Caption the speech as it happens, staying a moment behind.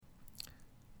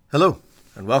Hello,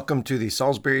 and welcome to the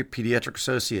Salisbury Pediatric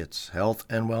Associates Health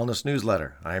and Wellness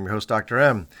Newsletter. I am your host, Dr.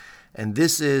 M, and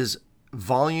this is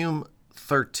Volume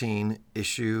 13,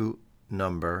 Issue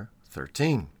Number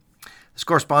 13. This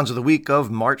corresponds to the week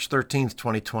of March 13th,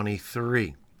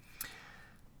 2023.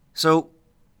 So,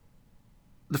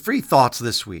 the free thoughts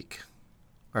this week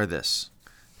are this.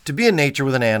 To be in nature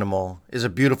with an animal is a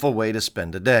beautiful way to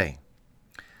spend a day.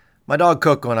 My dog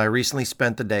Coco and I recently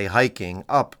spent the day hiking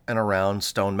up and around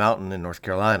Stone Mountain in North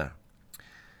Carolina.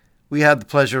 We had the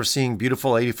pleasure of seeing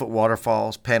beautiful 80-foot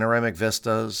waterfalls, panoramic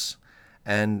vistas,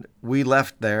 and we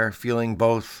left there feeling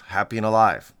both happy and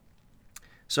alive.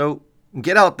 So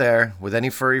get out there with any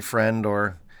furry friend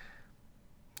or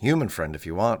human friend if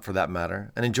you want, for that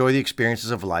matter, and enjoy the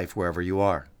experiences of life wherever you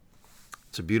are.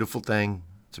 It's a beautiful thing.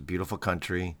 It's a beautiful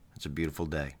country. It's a beautiful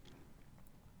day.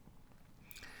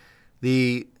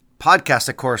 The podcast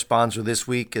that corresponds with this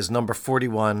week is number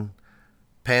 41,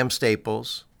 Pam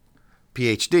Staples,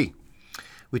 PhD.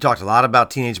 We talked a lot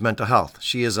about teenage mental health.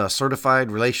 She is a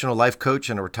certified relational life coach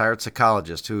and a retired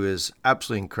psychologist who is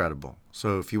absolutely incredible.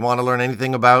 So if you want to learn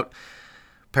anything about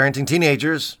parenting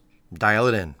teenagers, dial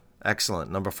it in. Excellent.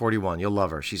 Number 41. You'll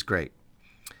love her. She's great.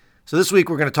 So this week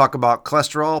we're going to talk about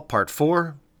cholesterol, part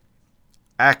 4,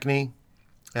 acne,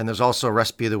 and there's also a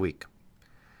recipe of the week.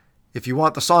 If you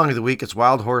want the song of the week, it's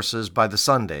Wild Horses by the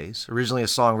Sundays, originally a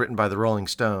song written by the Rolling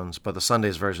Stones, but the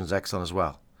Sundays version is excellent as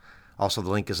well. Also, the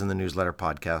link is in the newsletter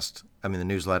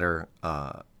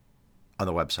on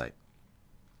the website.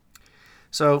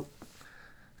 So,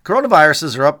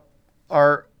 coronaviruses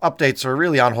our updates are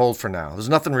really on hold for now. There's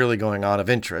nothing really going on of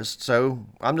interest, so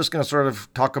I'm just going to sort of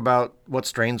talk about what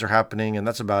strains are happening, and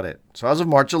that's about it. So as of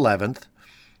March 11th,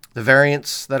 the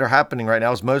variants that are happening right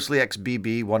now is mostly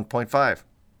XBB 1.5.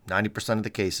 90% of the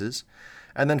cases,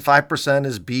 and then 5%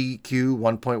 is BQ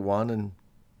 1.1, and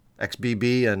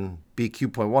XBB and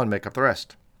BQ.1 make up the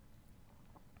rest.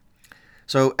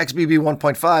 So XBB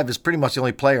 1.5 is pretty much the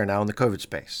only player now in the COVID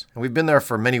space, and we've been there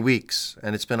for many weeks,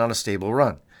 and it's been on a stable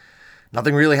run.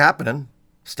 Nothing really happening.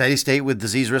 Steady state with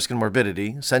disease risk and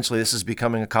morbidity. Essentially, this is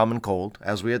becoming a common cold,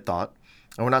 as we had thought,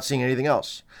 and we're not seeing anything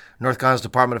else. North Carolina's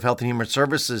Department of Health and Human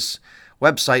Services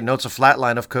website notes a flat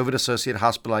line of COVID-associated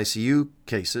hospital ICU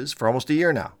cases for almost a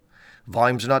year now.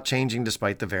 Volumes are not changing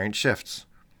despite the variant shifts.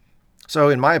 So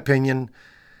in my opinion,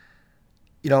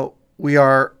 we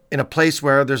are in a place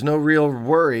where there's no real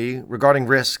worry regarding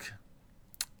risk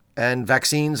and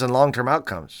vaccines and long-term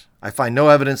outcomes. I find no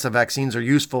evidence that vaccines are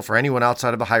useful for anyone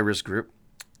outside of the high-risk group.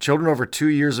 Children over 2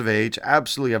 years of age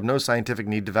absolutely have no scientific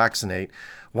need to vaccinate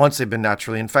once they've been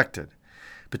naturally infected.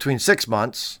 Between 6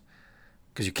 months,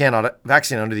 because you cannot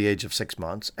vaccinate under the age of 6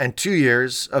 months, and 2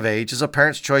 years of age is a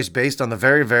parent's choice based on the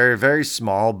very, very, very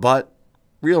small but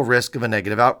real risk of a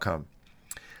negative outcome.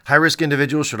 High-risk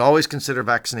individuals should always consider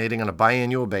vaccinating on a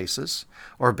biannual basis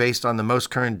or based on the most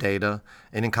current data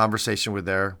and in conversation with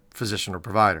their physician or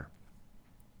provider.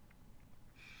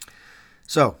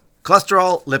 So,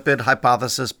 cholesterol lipid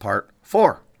hypothesis part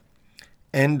 4,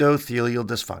 endothelial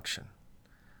dysfunction.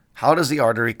 How does the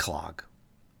artery clog?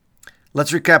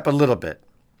 Let's recap a little bit.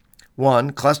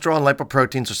 1, cholesterol and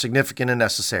lipoproteins are significant and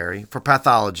necessary for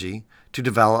pathology to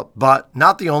develop, but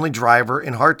not the only driver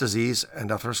in heart disease and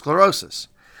atherosclerosis.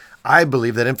 I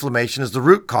believe that inflammation is the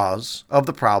root cause of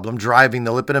the problem driving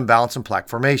the lipid imbalance and plaque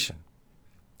formation.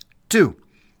 2,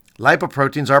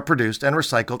 lipoproteins are produced and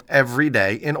recycled every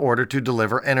day in order to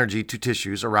deliver energy to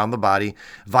tissues around the body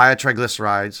via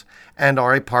triglycerides and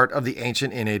are a part of the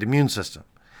ancient innate immune system.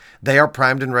 They are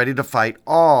primed and ready to fight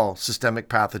all systemic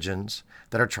pathogens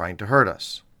that are trying to hurt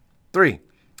us. 3,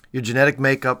 your genetic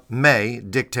makeup may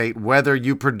dictate whether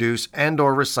you produce and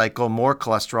or recycle more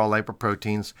cholesterol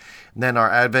lipoproteins than are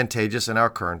advantageous in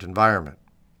our current environment.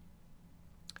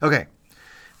 Okay,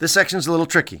 this section is a little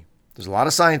tricky. There's a lot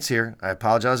of science here. I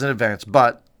apologize in advance,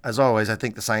 but as always, I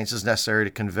think the science is necessary to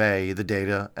convey the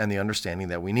data and the understanding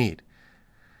that we need.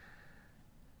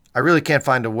 I really can't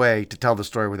find a way to tell the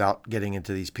story without getting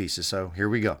into these pieces, so here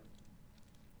we go.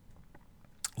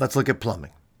 Let's look at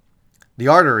plumbing. The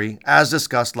artery, as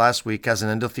discussed last week, has an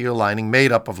endothelial lining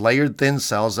made up of layered thin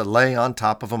cells that lay on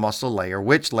top of a muscle layer,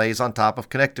 which lays on top of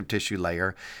connective tissue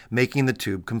layer, making the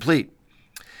tube complete.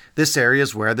 This area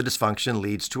is where the dysfunction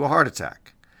leads to a heart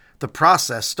attack. The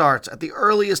process starts at the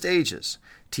earliest ages.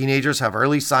 Teenagers have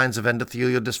early signs of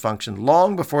endothelial dysfunction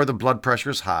long before the blood pressure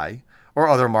is high or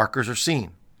other markers are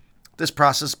seen. This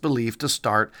process is believed to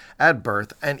start at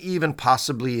birth and even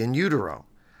possibly in utero.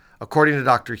 According to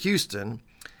Dr. Houston,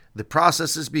 the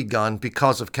process is begun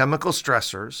because of chemical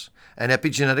stressors and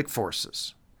epigenetic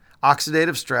forces,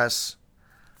 oxidative stress,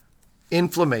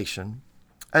 inflammation,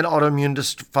 and autoimmune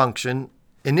dysfunction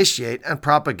initiate and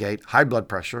propagate high blood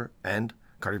pressure and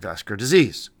cardiovascular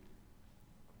disease.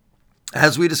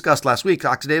 As we discussed last week,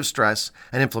 oxidative stress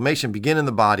and inflammation begin in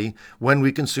the body when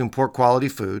we consume poor quality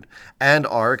food and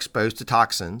are exposed to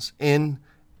toxins and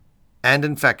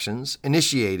infections,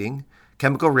 initiating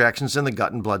chemical reactions in the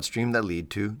gut and bloodstream that lead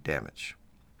to damage.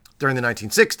 During the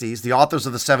 1960s, the authors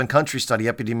of the 7-country study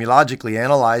epidemiologically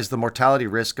analyzed the mortality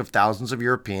risk of thousands of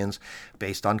Europeans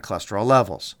based on cholesterol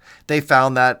levels. They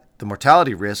found that the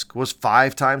mortality risk was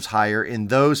 5 times higher in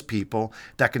those people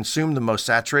that consumed the most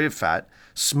saturated fat,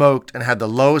 smoked, and had the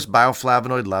lowest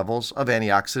bioflavonoid levels of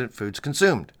antioxidant foods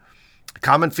consumed. A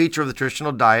common feature of the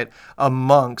traditional diet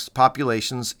amongst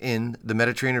populations in the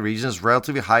Mediterranean region is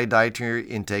relatively high dietary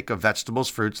intake of vegetables,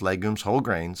 fruits, legumes, whole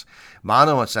grains,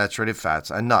 monounsaturated fats,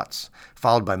 and nuts,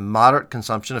 followed by moderate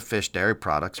consumption of fish, dairy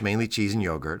products, mainly cheese and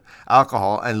yogurt,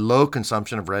 alcohol, and low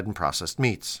consumption of red and processed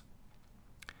meats.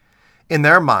 In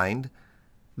their mind,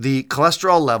 the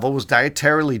cholesterol level was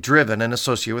dietarily driven and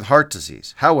associated with heart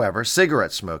disease. However,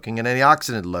 cigarette smoking and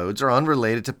antioxidant loads are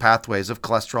unrelated to pathways of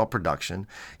cholesterol production,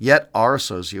 yet are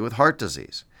associated with heart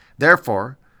disease.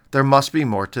 Therefore, there must be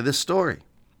more to this story.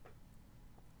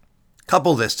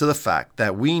 Couple this to the fact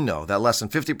that we know that less than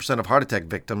 50% of heart attack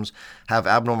victims have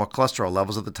abnormal cholesterol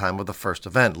levels at the time of the first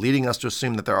event, leading us to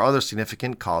assume that there are other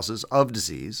significant causes of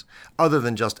disease other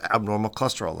than just abnormal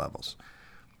cholesterol levels.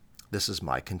 This is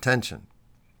my contention.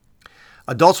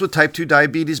 Adults with type 2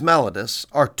 diabetes mellitus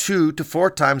are 2 to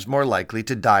 4 times more likely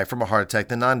to die from a heart attack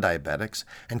than non-diabetics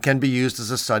and can be used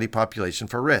as a study population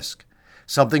for risk.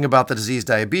 Something about the disease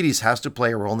diabetes has to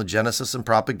play a role in the genesis and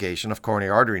propagation of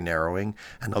coronary artery narrowing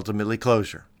and ultimately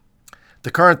closure.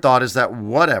 The current thought is that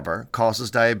whatever causes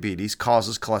diabetes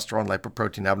causes cholesterol and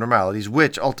lipoprotein abnormalities,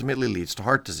 which ultimately leads to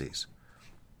heart disease.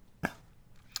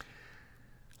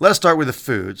 Let us start with the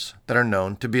foods that are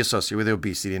known to be associated with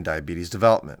obesity and diabetes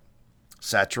development.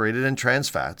 Saturated and trans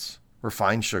fats,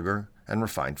 refined sugar, and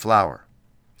refined flour.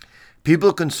 People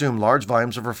who consume large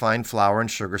volumes of refined flour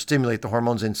and sugar stimulate the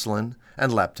hormones insulin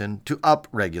and leptin to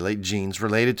upregulate genes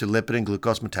related to lipid and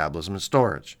glucose metabolism and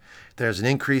storage. There's an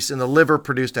increase in the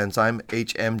liver-produced enzyme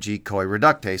HMG-CoA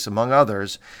reductase, among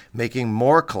others, making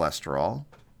more cholesterol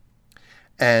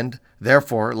and,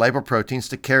 therefore, lipoproteins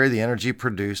to carry the energy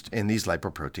produced in these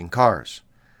lipoprotein cars.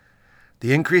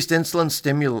 The increased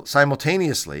insulin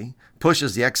simultaneously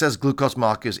pushes the excess glucose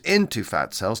molecules into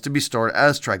fat cells to be stored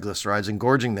as triglycerides,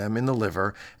 engorging them in the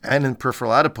liver and in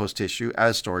peripheral adipose tissue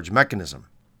as storage mechanism.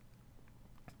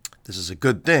 This is a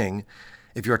good thing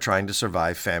if you are trying to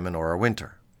survive famine or a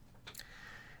winter.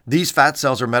 These fat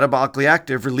cells are metabolically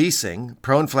active, releasing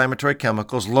pro-inflammatory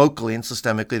chemicals locally and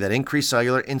systemically that increase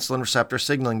cellular insulin receptor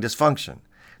signaling dysfunction.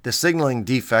 The signaling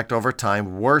defect over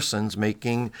time worsens,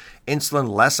 making insulin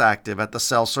less active at the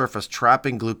cell surface,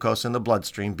 trapping glucose in the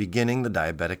bloodstream, beginning the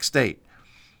diabetic state.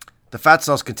 The fat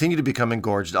cells continue to become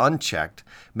engorged unchecked,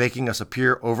 making us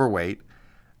appear overweight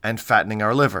and fattening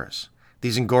our livers.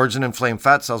 These engorged and inflamed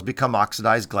fat cells become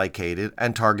oxidized, glycated,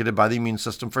 and targeted by the immune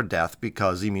system for death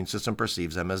because the immune system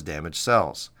perceives them as damaged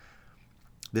cells.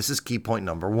 This is key point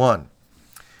number 1.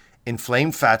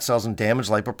 Inflamed fat cells and damaged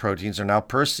lipoproteins are now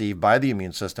perceived by the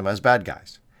immune system as bad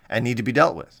guys and need to be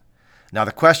dealt with. Now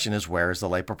the question is, where is the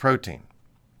lipoprotein?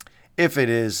 If it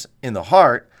is in the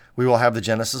heart, we will have the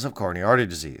genesis of coronary artery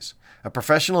disease. A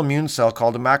professional immune cell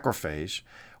called a macrophage,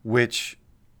 which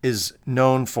is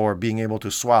known for being able to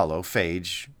swallow,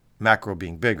 phage, macro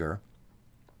being bigger,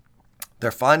 they're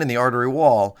found in the artery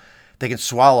wall. They can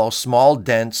swallow small,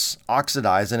 dense,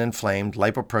 oxidized, and inflamed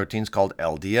lipoproteins called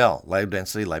LDL,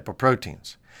 low-density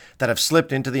lipoproteins, that have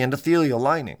slipped into the endothelial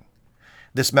lining.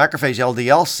 This macrophage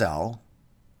LDL cell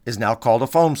is now called a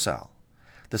foam cell.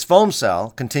 This foam cell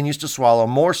continues to swallow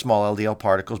more small LDL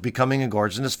particles, becoming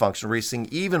engorged and dysfunctional, releasing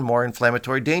even more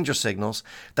inflammatory danger signals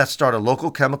that start a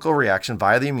local chemical reaction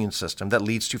via the immune system that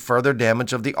leads to further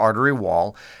damage of the artery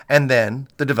wall and then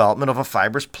the development of a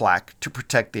fibrous plaque to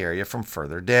protect the area from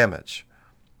further damage.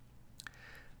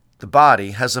 The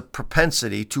body has a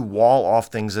propensity to wall off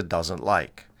things it doesn't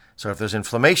like. So if there's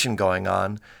inflammation going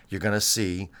on, you're going to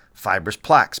see fibrous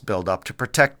plaques build up to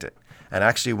protect it. And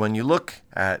actually, when you look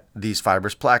at these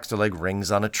fibrous plaques, they're like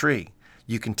rings on a tree.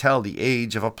 You can tell the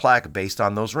age of a plaque based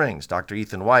on those rings. Dr.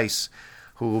 Ethan Weiss,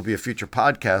 who will be a future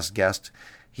podcast guest,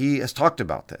 he has talked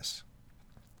about this.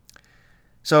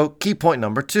 So key point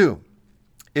number 2.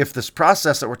 If this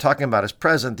process that we're talking about is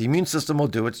present, the immune system will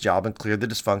do its job and clear the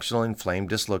dysfunctional, inflamed,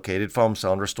 dislocated foam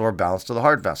cell and restore balance to the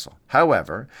heart vessel.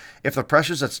 However, if the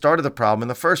pressures that started the problem in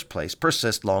the first place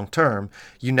persist long term,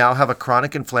 you now have a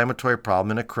chronic inflammatory problem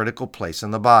in a critical place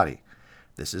in the body.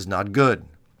 This is not good.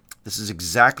 This is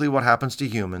exactly what happens to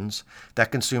humans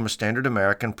that consume a standard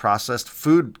American processed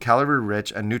food,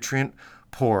 calorie-rich and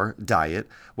nutrient-poor diet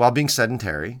while being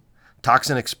sedentary,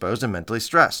 toxin-exposed, and mentally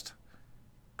stressed.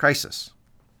 Crisis.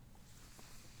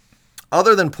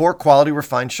 Other than poor quality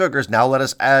refined sugars, now let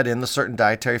us add in the certain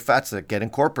dietary fats that get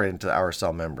incorporated into our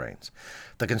cell membranes.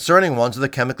 The concerning ones are the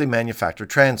chemically manufactured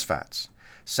trans fats,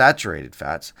 saturated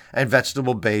fats, and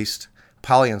vegetable-based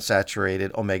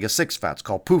polyunsaturated omega-6 fats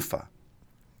called PUFA.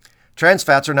 Trans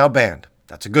fats are now banned.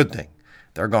 That's a good thing.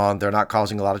 They're gone. They're not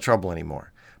causing a lot of trouble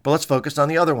anymore. But let's focus on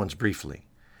the other ones briefly.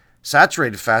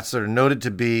 Saturated fats that are noted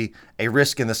to be a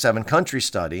risk in the 7-country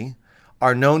study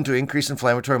are known to increase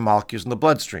inflammatory molecules in the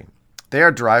bloodstream. They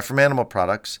are derived from animal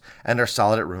products and are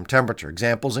solid at room temperature.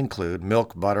 Examples include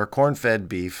milk, butter, corn-fed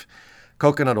beef,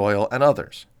 coconut oil, and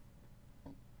others.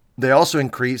 They also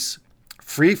increase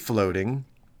free-floating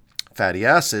fatty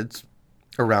acids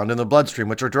around in the bloodstream,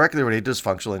 which are directly related to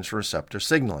dysfunctional insulin receptor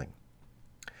signaling.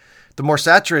 The more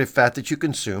saturated fat that you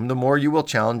consume, the more you will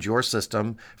challenge your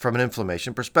system from an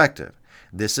inflammation perspective.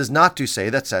 This is not to say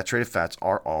that saturated fats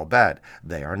are all bad.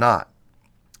 They are not.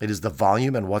 It is the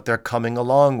volume and what they're coming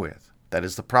along with that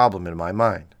is the problem in my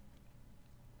mind.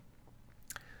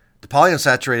 The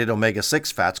polyunsaturated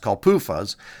omega-6 fats, called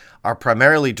PUFAs, are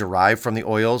primarily derived from the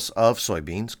oils of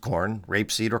soybeans, corn,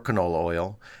 rapeseed, or canola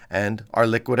oil, and are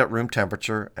liquid at room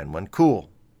temperature and when cool.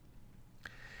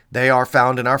 They are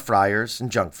found in our fryers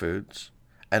and junk foods,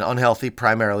 and unhealthy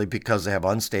primarily because they have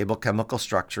unstable chemical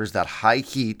structures that high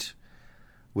heat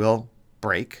will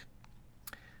break,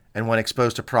 and when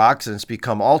exposed to peroxidants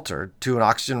become altered to an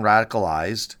oxygen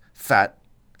radicalized fat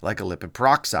like a lipid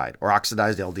peroxide or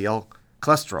oxidized LDL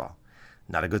cholesterol.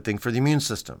 Not a good thing for the immune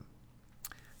system.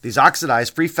 These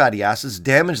oxidized free fatty acids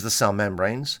damage the cell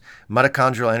membranes,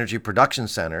 mitochondrial energy production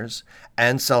centers,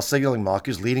 and cell signaling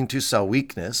molecules, leading to cell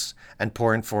weakness and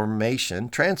poor information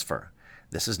transfer.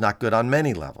 This is not good on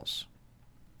many levels.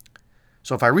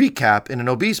 So if I recap, in an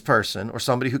obese person or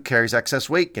somebody who carries excess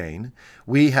weight gain,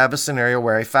 we have a scenario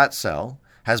where a fat cell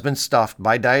has been stuffed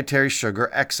by dietary sugar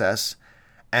excess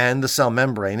and the cell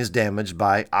membrane is damaged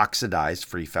by oxidized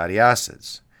free fatty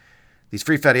acids. These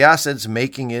free fatty acids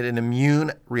making it an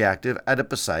immune-reactive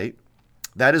adipocyte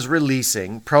that is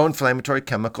releasing pro-inflammatory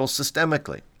chemicals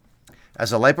systemically.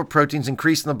 As the lipoproteins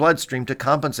increase in the bloodstream to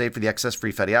compensate for the excess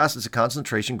free fatty acids, a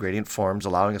concentration gradient forms,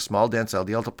 allowing a small dense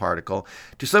LDL particle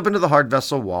to slip into the hard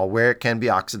vessel wall where it can be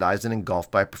oxidized and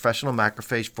engulfed by a professional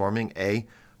macrophage, forming a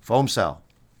foam cell.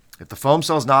 If the foam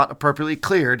cell is not appropriately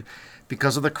cleared,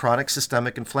 because of the chronic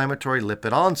systemic inflammatory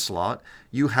lipid onslaught,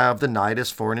 you have the nidus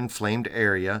for an inflamed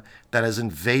area that has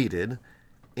invaded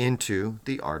into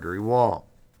the artery wall.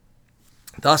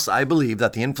 Thus, I believe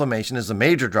that the inflammation is the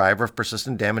major driver of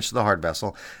persistent damage to the heart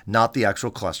vessel, not the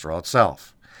actual cholesterol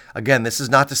itself. Again, this is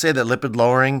not to say that lipid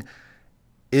lowering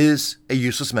is a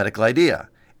useless medical idea.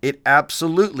 It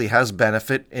absolutely has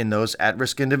benefit in those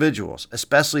at-risk individuals,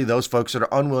 especially those folks that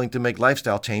are unwilling to make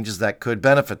lifestyle changes that could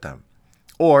benefit them,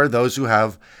 or those who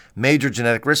have major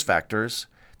genetic risk factors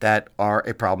that are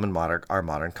a problem in our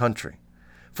modern country.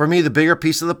 For me, the bigger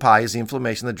piece of the pie is the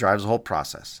inflammation that drives the whole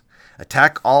process.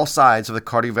 Attack all sides of the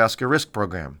cardiovascular risk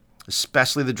program,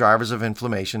 especially the drivers of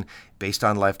inflammation based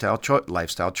on lifestyle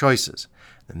choices.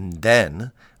 And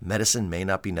then medicine may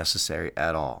not be necessary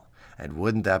at all. And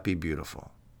wouldn't that be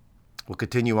beautiful? We'll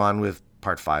continue on with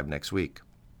part 5 next week.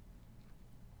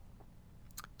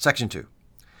 Section 2.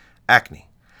 Acne.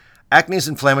 Acne is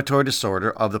an inflammatory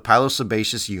disorder of the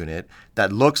pilosebaceous unit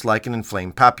that looks like an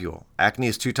inflamed papule. Acne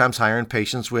is 2 times higher in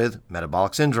patients with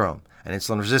metabolic syndrome and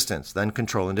insulin resistance than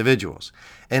control individuals.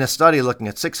 In a study looking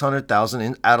at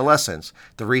 600,000 adolescents,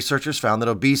 the researchers found that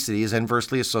obesity is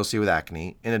inversely associated with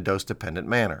acne in a dose-dependent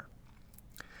manner.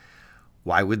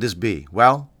 Why would this be?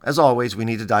 Well, as always, we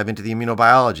need to dive into the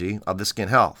immunobiology of the skin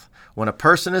health. When a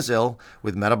person is ill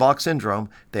with metabolic syndrome,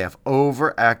 they have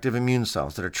overactive immune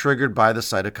cells that are triggered by the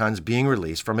cytokines being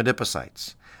released from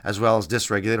adipocytes, as well as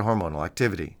dysregulated hormonal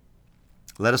activity.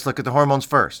 Let us look at the hormones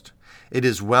first. It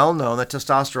is well known that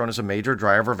testosterone is a major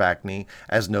driver of acne,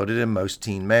 as noted in most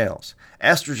teen males.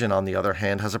 Estrogen, on the other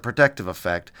hand, has a protective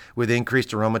effect with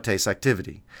increased aromatase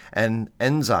activity, an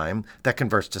enzyme that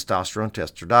converts testosterone to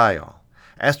estradiol.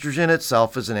 Estrogen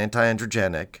itself is an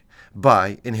anti-androgenic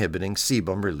by inhibiting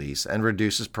sebum release and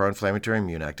reduces pro-inflammatory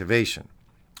immune activation.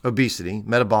 Obesity,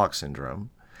 metabolic syndrome,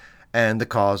 and the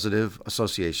causative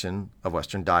association of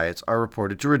Western diets are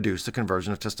reported to reduce the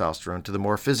conversion of testosterone to the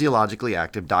more physiologically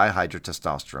active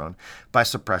dihydrotestosterone by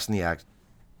suppressing the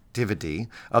activity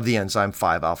of the enzyme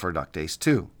 5-alpha-reductase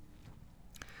 2.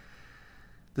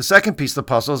 The second piece of the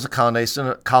puzzle is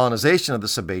the colonization of the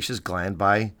sebaceous gland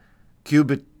by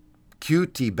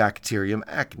Cutibacterium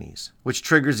acnes, which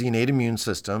triggers the innate immune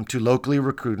system to locally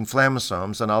recruit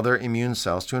inflammasomes and other immune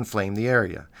cells to inflame the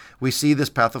area. We see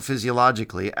this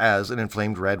pathophysiologically as an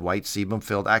inflamed red-white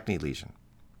sebum-filled acne lesion.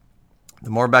 The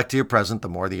more bacteria present, the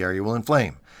more the area will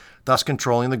inflame, thus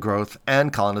controlling the growth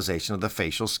and colonization of the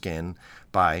facial skin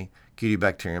by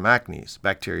Cutibacterium acnes.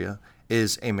 Bacteria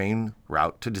is a main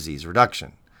route to disease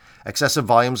reduction. Excessive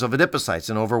volumes of adipocytes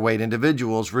in overweight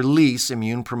individuals release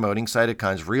immune-promoting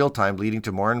cytokines real-time, leading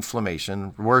to more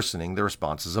inflammation, worsening the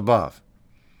responses above.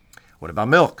 What about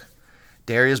milk?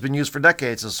 Dairy has been used for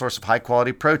decades as a source of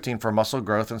high-quality protein for muscle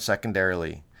growth and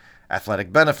secondarily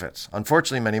athletic benefits.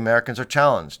 Unfortunately, many Americans are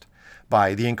challenged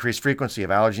by the increased frequency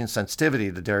of allergy and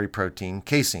sensitivity to dairy protein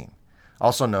casein,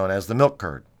 also known as the milk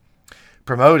curd,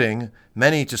 promoting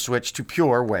many to switch to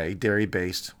pure whey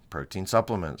dairy-based protein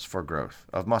supplements for growth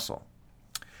of muscle.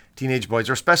 Teenage boys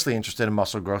are especially interested in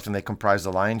muscle growth, and they comprise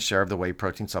the lion's share of the whey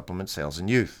protein supplement sales in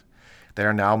youth. There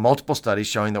are now multiple studies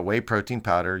showing that whey protein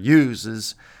powder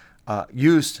used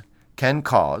can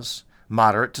cause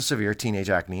moderate to severe teenage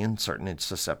acne in certain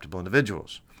susceptible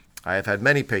individuals. I have had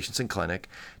many patients in clinic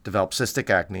develop cystic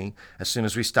acne. As soon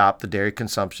as we stop the dairy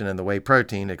consumption and the whey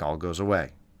protein, it all goes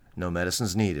away. No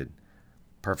medicines needed.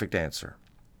 Perfect answer.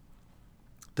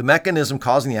 The mechanism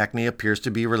causing the acne appears to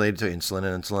be related to insulin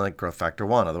and insulin growth factor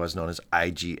 1, otherwise known as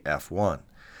IGF-1.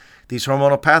 These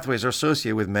hormonal pathways are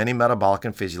associated with many metabolic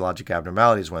and physiologic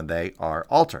abnormalities when they are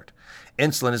altered.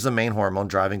 Insulin is the main hormone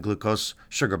driving glucose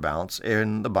sugar balance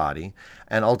in the body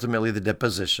and ultimately the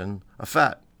deposition of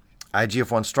fat.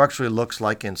 IGF-1 structurally looks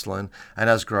like insulin and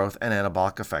has growth and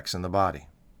anabolic effects in the body.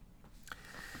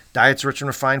 Diets rich in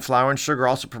refined flour and sugar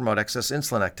also promote excess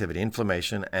insulin activity,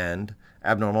 inflammation, and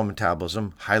abnormal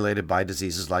metabolism, highlighted by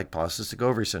diseases like polycystic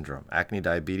ovary syndrome, acne,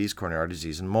 diabetes, coronary artery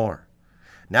disease, and more.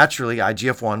 Naturally,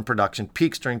 IGF-1 production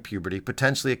peaks during puberty,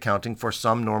 potentially accounting for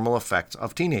some normal effects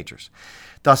of teenagers.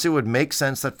 Thus, it would make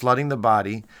sense that flooding the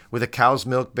body with a cow's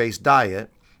milk-based diet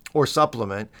or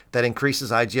supplement that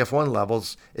increases IGF-1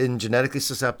 levels in genetically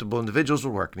susceptible individuals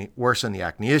will worsen the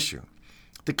acne issue.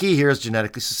 The key here is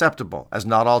genetically susceptible, as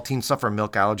not all teens suffer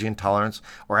milk allergy intolerance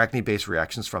or acne-based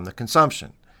reactions from the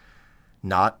consumption.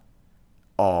 Not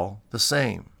all the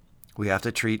same. We have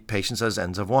to treat patients as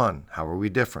N's of one. How are we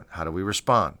different? How do we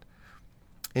respond?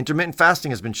 Intermittent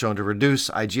fasting has been shown to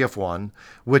reduce IGF-1,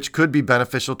 which could be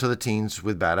beneficial to the teens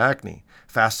with bad acne.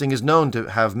 Fasting is known to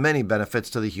have many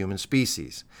benefits to the human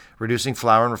species. Reducing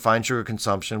flour and refined sugar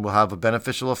consumption will have a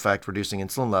beneficial effect, reducing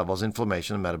insulin levels,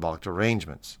 inflammation, and metabolic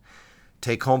derangements.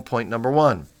 Take-home point number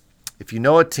 1. If you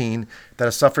know a teen that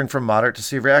is suffering from moderate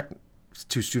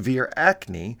to severe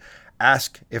acne,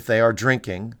 ask if they are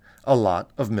drinking a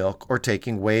lot of milk or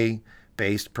taking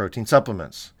whey-based protein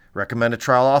supplements. Recommend a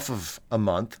trial off of a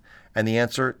month, and the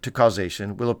answer to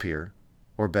causation will appear,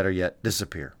 or better yet,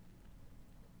 disappear.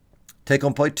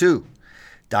 Take-home point 2.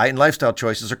 Diet and lifestyle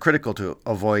choices are critical to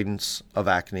avoidance of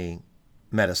acne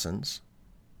medicines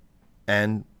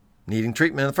and needing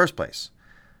treatment in the first place.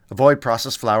 Avoid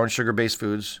processed flour and sugar-based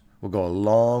foods will go a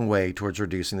long way towards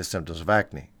reducing the symptoms of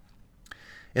acne.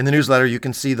 In the newsletter, you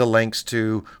can see the links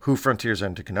to Who Frontiers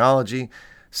Endocrinology,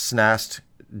 SNAST,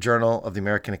 Journal of the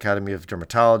American Academy of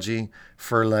Dermatology,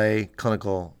 Furlay,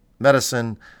 Clinical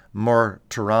Medicine,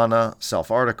 Morturana,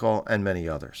 Self-Article, and many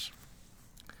others.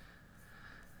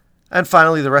 And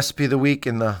finally, the recipe of the week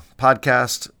in the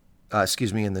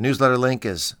in the newsletter link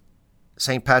is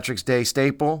St. Patrick's Day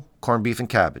staple, corned beef and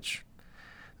cabbage.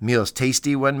 The meal is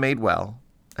tasty when made well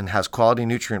and has quality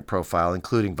nutrient profile,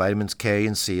 including vitamins K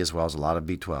and C, as well as a lot of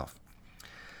B12. All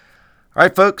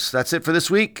right, folks, that's it for this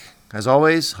week. As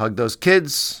always, hug those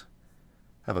kids.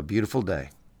 Have a beautiful day.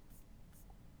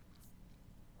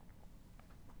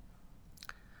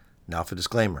 Now for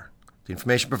disclaimer. The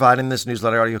information provided in this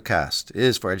newsletter audiocast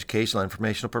is for educational and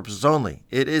informational purposes only.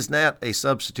 It is not a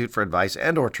substitute for advice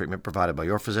and or treatment provided by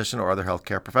your physician or other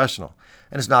healthcare professional,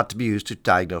 and is not to be used to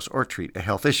diagnose or treat a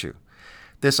health issue.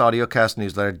 This audiocast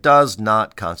newsletter does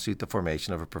not constitute the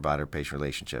formation of a provider-patient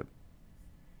relationship.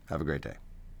 Have a great day.